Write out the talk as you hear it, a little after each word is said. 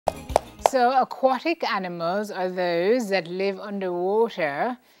So aquatic animals are those that live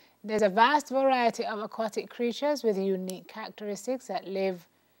underwater. There's a vast variety of aquatic creatures with unique characteristics that live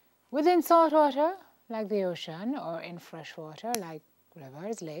within salt water, like the ocean, or in fresh water, like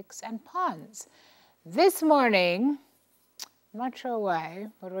rivers, lakes, and ponds. This morning, not sure why,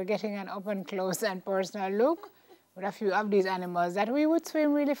 but we're getting an up and close and personal look with a few of these animals that we would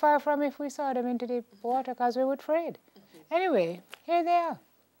swim really far from if we saw them into deep water because we would afraid. Anyway, here they are.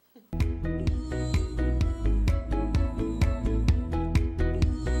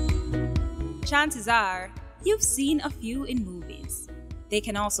 Chances are, you've seen a few in movies. They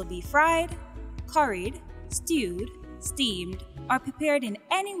can also be fried, curried, stewed, steamed, or prepared in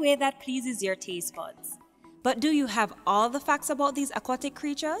any way that pleases your taste buds. But do you have all the facts about these aquatic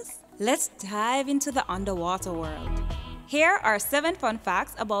creatures? Let's dive into the underwater world. Here are 7 fun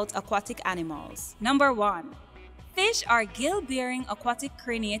facts about aquatic animals. Number 1. Fish are gill-bearing aquatic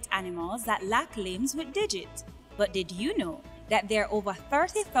craniate animals that lack limbs with digits. But did you know that there are over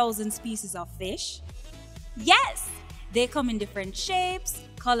 30,000 species of fish? Yes! They come in different shapes,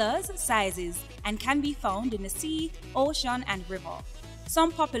 colors, sizes, and can be found in the sea, ocean, and river.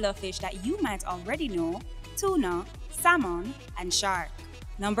 Some popular fish that you might already know: tuna, salmon, and shark.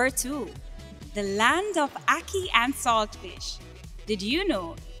 Number 2. The land of ackee and saltfish. Did you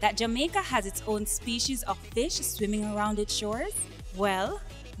know that Jamaica has its own species of fish swimming around its shores? Well,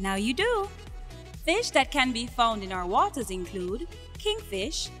 now you do. Fish that can be found in our waters include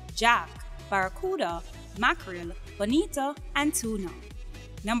kingfish, jack, barracuda, mackerel, bonita, and tuna.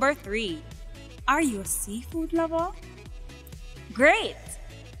 Number 3. Are you a seafood lover? Great!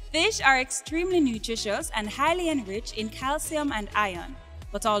 Fish are extremely nutritious and highly enriched in calcium and iron.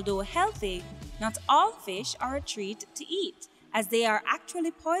 But although healthy, not all fish are a treat to eat, as they are actually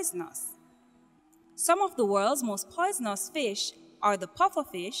poisonous. Some of the world's most poisonous fish are the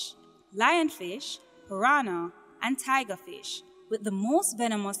pufferfish, lionfish, piranha, and tigerfish, with the most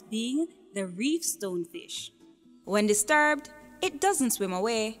venomous being the reef stonefish. When disturbed, it doesn't swim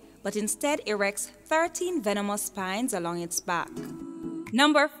away, but instead erects 13 venomous spines along its back.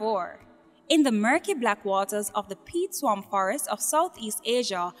 Number 4. In the murky black waters of the peat swamp forest of Southeast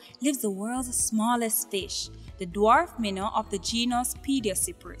Asia lives the world's smallest fish, the dwarf minnow of the genus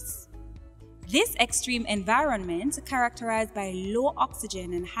Pediocyprus. This extreme environment, characterized by low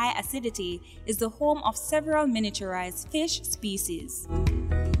oxygen and high acidity, is the home of several miniaturized fish species.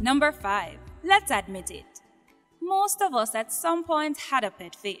 Number 5. Let's admit it. Most of us at some point had a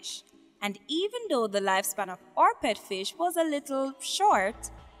pet fish. And even though the lifespan of our pet fish was a little short,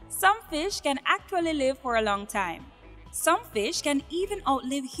 some fish can actually live for a long time. Some fish can even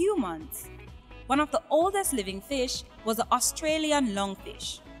outlive humans. One of the oldest living fish was the Australian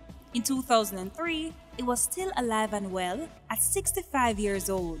lungfish. In 2003, it was still alive and well at 65 years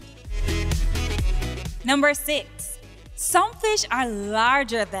old. Number 6. Some fish are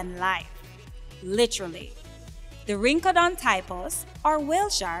larger than life. Literally. The Rhincodon typus, or whale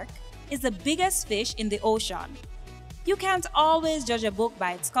shark, is the biggest fish in the ocean. You can't always judge a book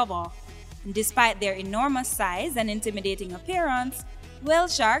by its cover. Despite their enormous size and intimidating appearance, whale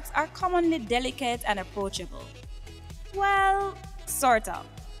sharks are commonly delicate and approachable. Well, sort of.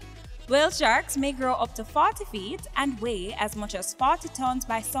 Whale sharks may grow up to 40 feet and weigh as much as 40 tons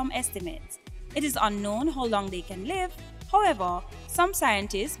by some estimates. It is unknown how long they can live. However, some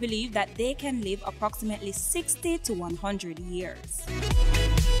scientists believe that they can live approximately 60 to 100 years.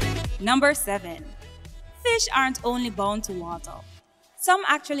 Number 7. Fish aren't only bound to water. Some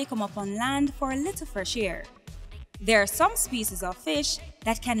actually come up on land for a little fresh air. There are some species of fish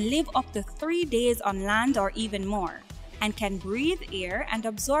that can live up to 3 days on land or even more, and can breathe air and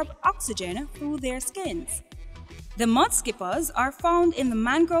absorb oxygen through their skins. The mudskippers are found in the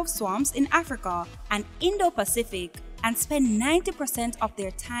mangrove swamps in Africa and Indo-Pacific and spend 90% of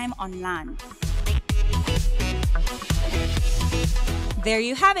their time on land. There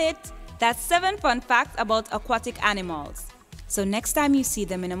you have it! That's 7 fun facts about aquatic animals. So next time you see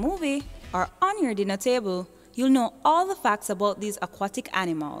them in a movie or on your dinner table, you'll know all the facts about these aquatic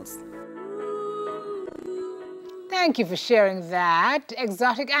animals. Thank you for sharing that.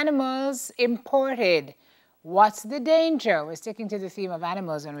 Exotic animals imported. What's the danger? We're sticking to the theme of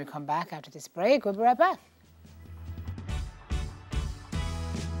animals when we come back after this break. We'll be right back.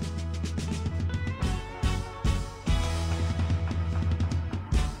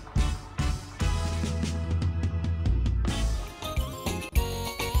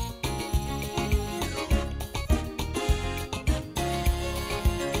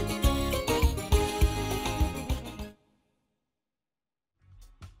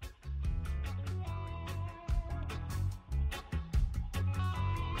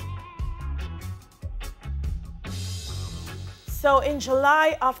 So in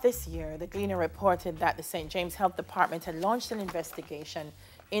July of this year, the Gleaner reported that the St. James Health Department had launched an investigation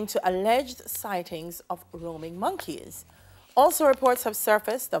into alleged sightings of roaming monkeys. Also, reports have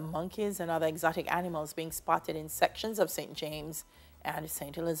surfaced of monkeys and other exotic animals being spotted in sections of St. James and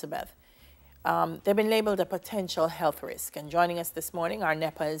St. Elizabeth. They've been labeled a potential health risk. And joining us this morning are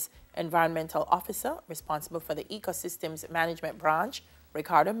NEPA's environmental officer responsible for the ecosystems management branch,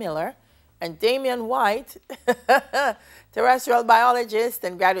 Ricardo Miller, and Damian White, terrestrial biologist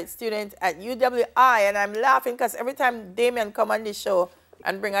and graduate student at UWI. And I'm laughing because every time Damian come on this show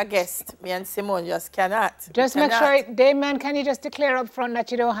and bring a guest, me and Simone just cannot. Just make sure, Damian, can you just declare up front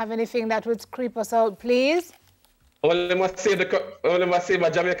that you don't have anything that would creep us out, please? Only must say my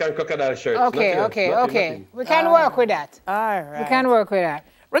Jamaican crocodile shirt. Okay, nothing. We can work with that. All right. We can work with that.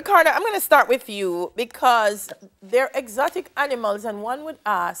 Ricardo, I'm going to start with you because they're exotic animals, and one would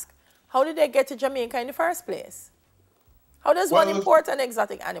ask, how did they get to Jamaica in the first place? How does one import an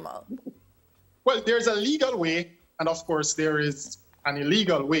exotic animal? Well, there's a legal way, and of course there is an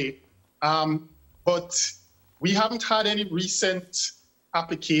illegal way. But we haven't had any recent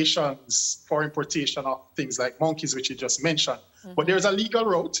applications for importation of things like monkeys, which you just mentioned. But there's a legal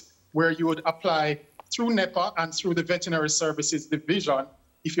route where you would apply through NEPA and through the Veterinary Services Division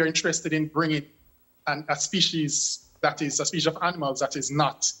if you're interested in bringing a species that is a species of animals that is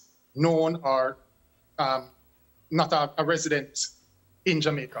not known or not a resident in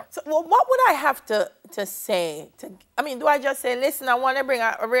Jamaica. So well, what would I have to say? I mean, do I just say, listen, I want to bring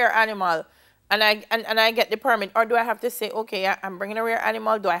a rare animal and I get the permit? Or do I have to say, okay, I'm bringing a rare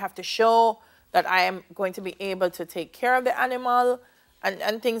animal. Do I have to show that I am going to be able to take care of the animal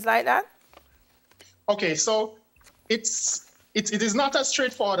and things like that? Okay, so it is not as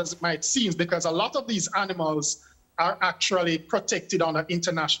straightforward as it might seem, because a lot of these animals are actually protected under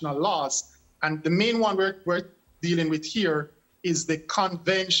international laws. And the main one we're dealing with here is the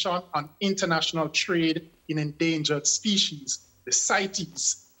Convention on International Trade in Endangered Species, the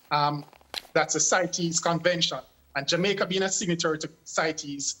CITES. That's the CITES Convention. And Jamaica being a signatory to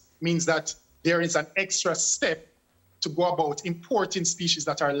CITES means that there is an extra step to go about importing species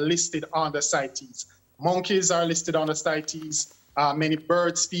that are listed on the CITES. Monkeys are listed on the CITES, many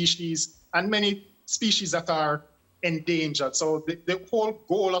bird species, and many species that are endangered. So the whole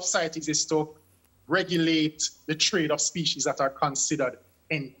goal of CITES is to regulate the trade of species that are considered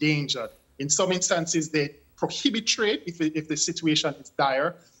endangered. In some instances, they prohibit trade if the situation is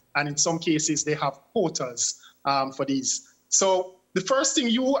dire, and in some cases, they have quotas for these. So the first thing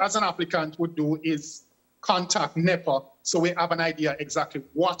you as an applicant would do is contact NEPA so we have an idea exactly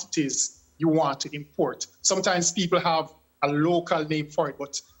what it is you want to import. Sometimes people have a local name for it,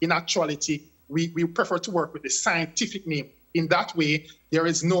 but in actuality, we prefer to work with the scientific name. In that way, there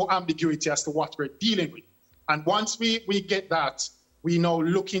is no ambiguity as to what we're dealing with. And once we get that, we now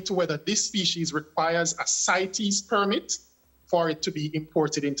look into whether this species requires a CITES permit for it to be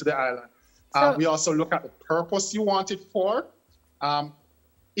imported into the island. We also look at the purpose you want it for.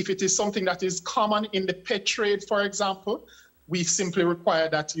 If it is something that is common in the pet trade, for example, we simply require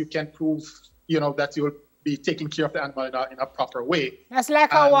that you can prove, that you'll be taking care of the animal in a proper way. That's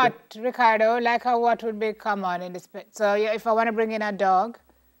like a what, Ricardo? Like a what would be common in this pet? So yeah, if I want to bring in a dog,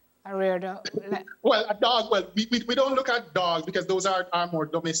 a rare dog. Well, a dog, we don't look at dogs because those are more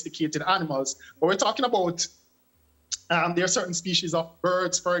domesticated animals. But we're talking about, there are certain species of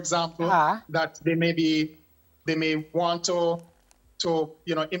birds, for example, that they may want to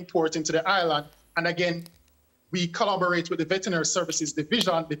import into the island. And again, we collaborate with the Veterinary Services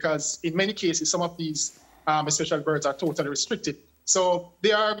Division because in many cases, some of these especially birds are totally restricted. So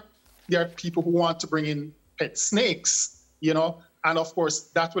there are people who want to bring in pet snakes, and of course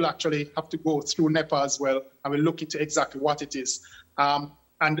that will actually have to go through NEPA as well, and we'll look into exactly what it is.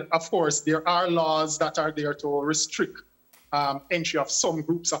 And of course, there are laws that are there to restrict entry of some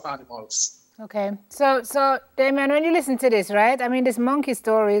groups of animals. Okay, so Damien, when you listen to this, right? I mean, this monkey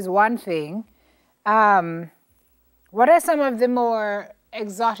story is one thing. What are some of the more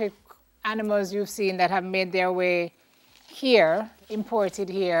exotic animals you've seen that have made their way here, imported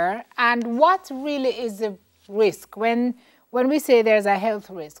here? And what really is the risk? When we say there's a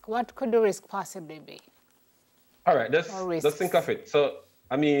health risk, what could the risk possibly be? All right, let's think of it. So,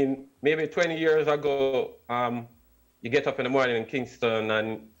 I mean, maybe 20 years ago, you get up in the morning in Kingston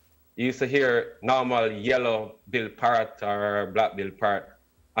and you used to hear normal yellow-billed parrot or black-billed parrot.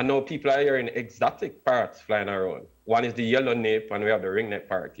 And now people are hearing exotic parrots flying around. One is the yellow nape, and we have the ringneck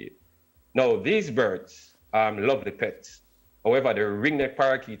parakeet. Now, these birds lovely pets. However, the ringneck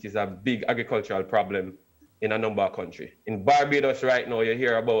parakeet is a big agricultural problem in a number of countries. In Barbados right now, you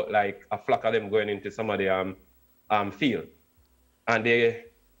hear about like a flock of them going into some of the field. and the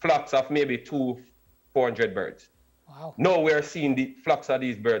flocks of maybe 400 birds. Wow. Now we're seeing the flocks of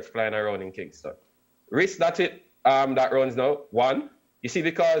these birds flying around in Kingston. Risk that runs now, one, you see,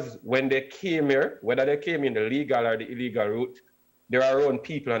 because when they came here, whether they came in the legal or the illegal route, they were around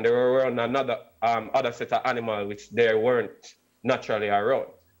people and they were around another other set of animals which they weren't naturally around.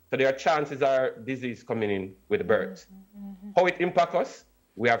 So their chances are disease coming in with the birds. How it impacts us?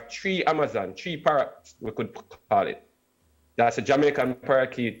 We have 3 parrots, we could call it. That's a Jamaican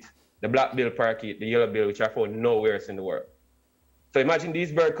parakeet, the black-billed parakeet, the yellow-bill, which are found nowhere else in the world. So imagine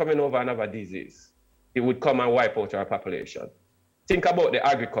these birds coming over and have a disease. It would come and wipe out our population. Think about the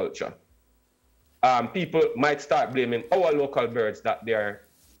agriculture. People might start blaming our local birds that they're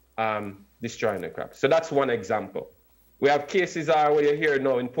destroying the crops. So that's one example. We have cases where you hear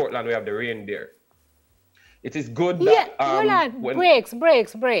now in Portland, we have the reindeer. It is good that... hold on.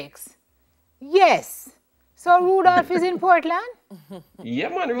 Breaks. Yes. So Rudolph is in Portland? Yeah,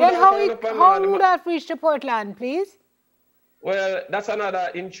 man. Then how Rudolph reached to Portland, please? Well, that's another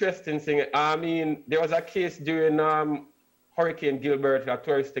interesting thing. I mean, there was a case during Hurricane Gilbert, a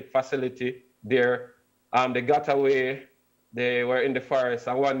touristic facility there. They got away. They were in the forest,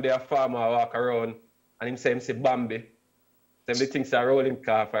 and one day a farmer walked around, and him say Bambi. Then they think it's a rolling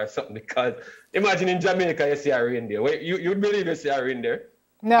calf or something, because imagine in Jamaica you see a reindeer. You believe you see a reindeer?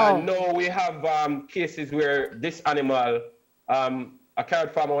 No. And now we have cases where this animal, a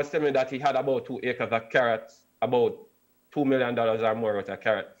carrot farmer was telling me that he had about 2 acres of carrots, about $2 million or more worth of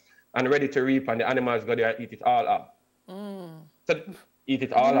carrot, and ready to reap, and the animals go there and eat it all up. So eat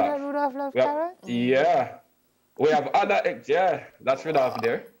it all up. Rudolph love carrots? Yeah. We have other, that's Rudolph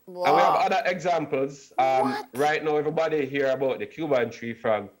there. Wow. And we have other examples. Right now, everybody hear about the Cuban tree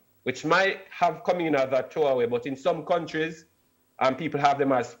frog, which might have come in as a throwaway, but in some countries, people have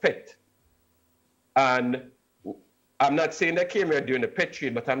them as pet. And I'm not saying they came here during the pet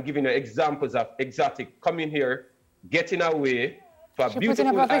trade, but I'm giving you examples of exotic coming here, getting away to a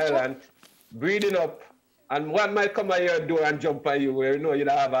beautiful island, breeding up, and one might come at your door and jump at you where you know you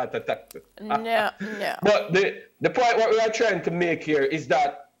don't have a heart attack. No. But the point what we are trying to make here is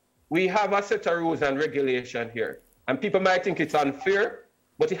that we have a set of rules and regulation here. And people might think it's unfair,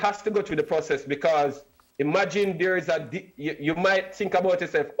 but it has to go through the process, because imagine there is you might think about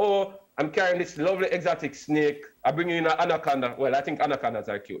yourself, oh, I'm carrying this lovely exotic snake. I bring in an anaconda. Well, I think anacondas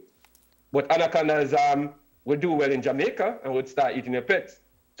are cute. But anacondas will do well in Jamaica and would start eating your pets.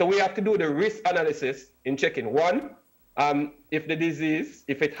 So we have to do the risk analysis in checking, one, if the disease,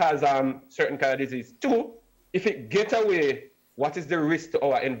 if it has certain kind of disease. Two, if it gets away, what is the risk to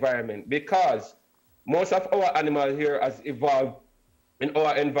our environment? Because most of our animals here has evolved in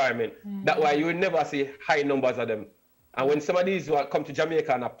our environment. That's why you will never see high numbers of them. And when some of these come to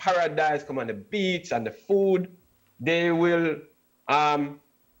Jamaica and a paradise, come on the beach and the food, they will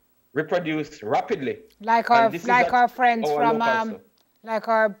reproduce rapidly. Like our friends from like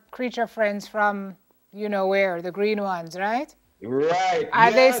our creature friends from, you know where, the green ones, right? Right.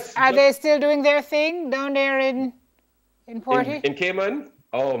 Are they still doing their thing down there in Porty? In Cayman?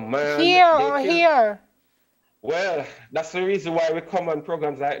 Oh man. Here. Well, that's the reason why we come on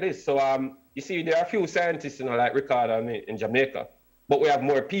programs like this. So you see, there are a few scientists, like Ricardo and me in Jamaica, but we have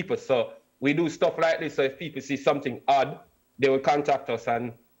more people. So we do stuff like this. So if people see something odd, they will contact us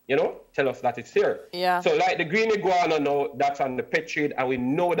and tell us that it's here. Yeah. So like the green iguana now, that's on the pet trade, and we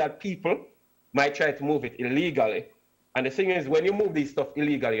know that people might try to move it illegally. And the thing is, when you move these stuff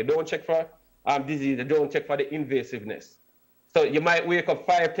illegally, you don't check for disease, you don't check for the invasiveness. So you might wake up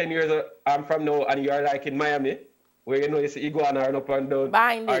 5-10 years from now, and you're like in Miami, where you see iguana run up and down,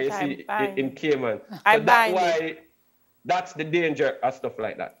 or you see in Cayman. That's the danger of stuff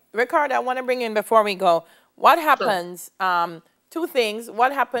like that. Ricardo, I want to bring in before we go. What happens? Sure. Two things.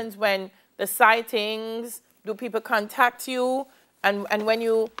 What happens when the sightings? Do people contact you? And when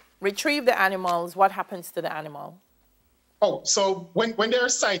you retrieve the animals, what happens to the animal? Oh, so when there are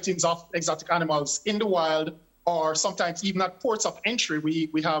sightings of exotic animals in the wild, or sometimes even at ports of entry,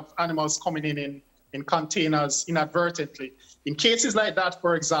 we have animals coming in containers inadvertently. In cases like that,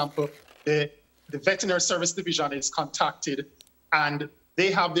 for example, the Veterinary Service Division is contacted, and they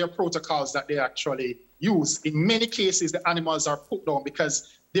have their protocols that they actually use. In many cases, the animals are put down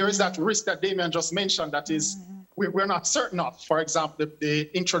because there is that risk that Damien just mentioned that is we're not certain of. For example,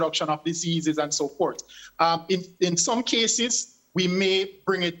 the introduction of diseases and so forth. In some cases, we may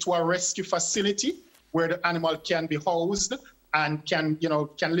bring it to a rescue facility where the animal can be housed and can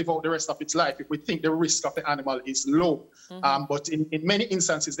live out the rest of its life if we think the risk of the animal is low. But in many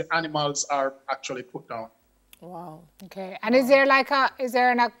instances, the animals are actually put down. Wow. Okay. And is there like a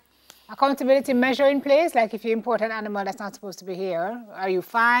accountability measure in place? Like if you import an animal that's not supposed to be here, are you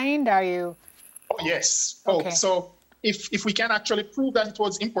fined? Are you? Oh, yes. Okay. Oh, so if we can actually prove that it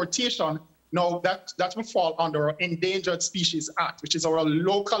was importation, no, that will fall under our Endangered Species Act, which is our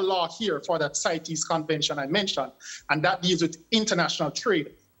local law here for that CITES convention I mentioned, and that deals with international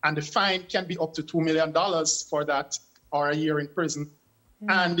trade. And the fine can be up to $2 million for that, or a year in prison.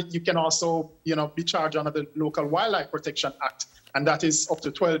 And you can also, be charged under the Local Wildlife Protection Act, and that is up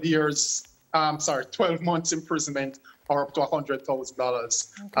to 12 months imprisonment or up to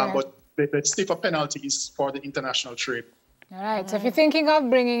 $100,000. Okay. But the stiffer penalties for the international trade. All right. So if you're thinking of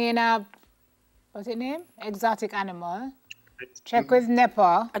bringing in a, what's it name? Exotic animal, check with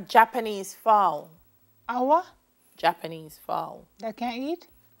NEPA. A Japanese fowl. A what? Japanese fowl. They can't eat?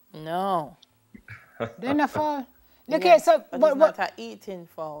 No. They're not fowl. Okay, Yes, so but what? it's not an eating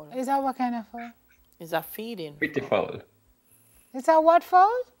fowl. Is that what kind of fowl? It's a feeding. Pretty foul. Is that what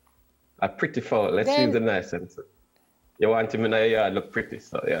fowl? A pretty foul. Let's use the nice sense. You want him in a yard look pretty,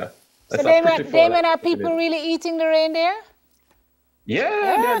 so yeah. So Damon, are people really eating the reindeer?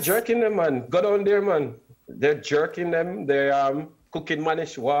 Yeah, they're jerking them, man. Go down there, man. They're jerking them. They're cooking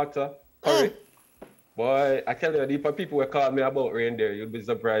manish water, curry. Boy, I tell you, the people will call me about reindeer. You'll be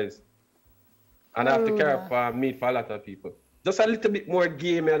surprised. And I have to carry up meat for a lot of people. Just a little bit more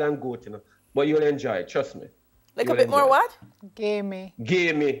gamey than goat, But you'll enjoy it, trust me. Like a bit more what? Gamey.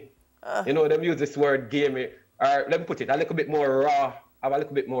 Gamey. Them use this word gamey. Or let me put it, a little bit more raw. Have a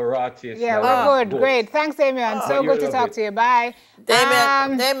little bit more raw taste. Yeah, we're good. Great. Thanks, Damien. So good to talk to you. Bye.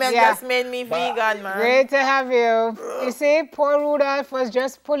 Damien just made me vegan, man. Great to have you. You see, poor Rudolph was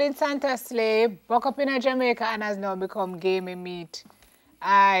just pulling Santa's sleigh, buck up in a Jamaica, and has now become gamey meat.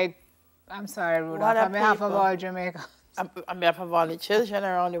 I'm sorry, Rudolph, on behalf of all Jamaica. On behalf of all the children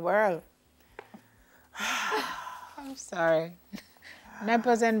around the world. I'm sorry.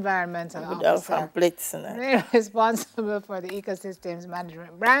 NEPA's environmental officer, responsible for the Ecosystems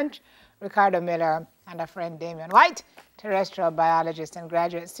Management Branch, Ricardo Miller, and a friend, Damien White, terrestrial biologist and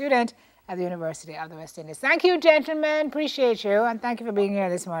graduate student at the University of the West Indies. Thank you, gentlemen. Appreciate you, and thank you for being here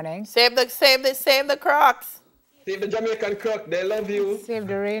this morning. Save the crocs. Save the Jamaican croc. They love you. Save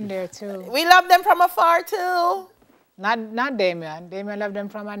the reindeer, too. We love them from afar, too. Not Damien. Damien loved them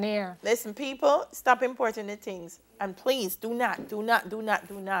from near. Listen, people, stop importing the things. And please, do not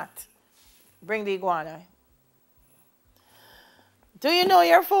bring the iguana. Do you know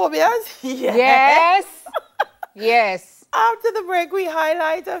your phobias? Yes. Yes. After the break, we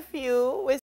highlight a few with